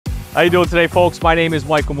How you doing today, folks? My name is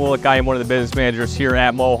Michael Mulick. I am one of the business managers here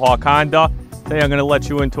at Mohawk Honda. Today I'm going to let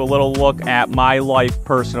you into a little look at my life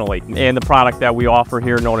personally and the product that we offer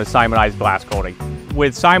here known as Simonized Glass Coating.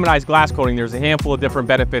 With Simonized Glass Coating, there's a handful of different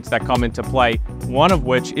benefits that come into play, one of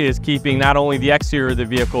which is keeping not only the exterior of the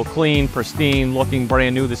vehicle clean, pristine, looking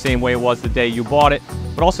brand new the same way it was the day you bought it,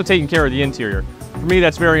 but also taking care of the interior. For me,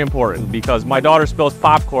 that's very important because my daughter spills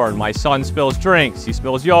popcorn, my son spills drinks, he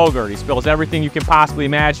spills yogurt, he spills everything you can possibly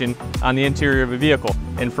imagine on the interior of a vehicle.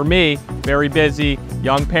 And for me, very busy,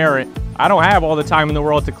 young parent, I don't have all the time in the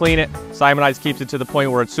world to clean it. Simonized keeps it to the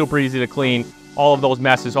point where it's super easy to clean. All of those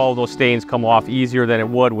messes, all of those stains come off easier than it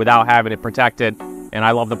would without having it protected. And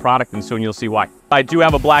I love the product, and soon you'll see why. I do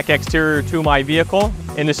have a black exterior to my vehicle.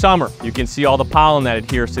 In the summer, you can see all the pollen that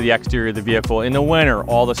adheres to the exterior of the vehicle. In the winter,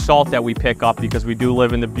 all the salt that we pick up because we do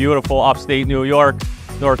live in the beautiful upstate New York,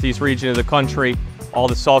 northeast region of the country. All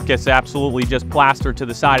the salt gets absolutely just plastered to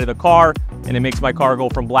the side of the car, and it makes my car go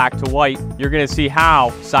from black to white. You're gonna see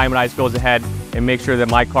how Simonized goes ahead and make sure that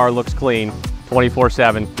my car looks clean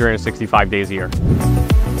 24/7, 365 days a year.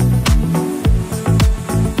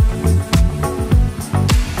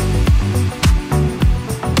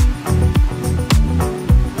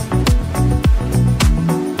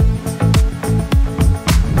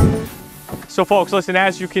 So folks, listen,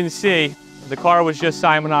 as you can see, the car was just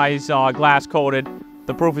Simonized glass coated.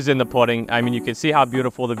 The proof is in the pudding. I mean, you can see how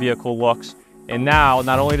beautiful the vehicle looks. And now,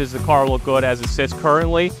 not only does the car look good as it sits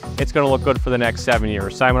currently, it's gonna look good for the next 7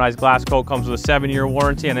 years. Simonized Glass Coat comes with a 7-year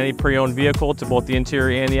warranty on any pre-owned vehicle to both the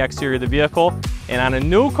interior and the exterior of the vehicle. And on a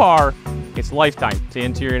new car, it's lifetime to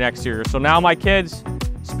interior and exterior. So now my kids,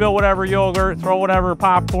 spill whatever yogurt, throw whatever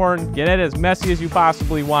popcorn, get it as messy as you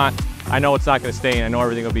possibly want. I know it's not gonna stain, I know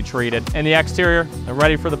everything will be treated. And the exterior, I'm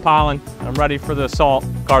ready for the pollen, I'm ready for the salt.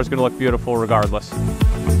 The car's gonna look beautiful regardless.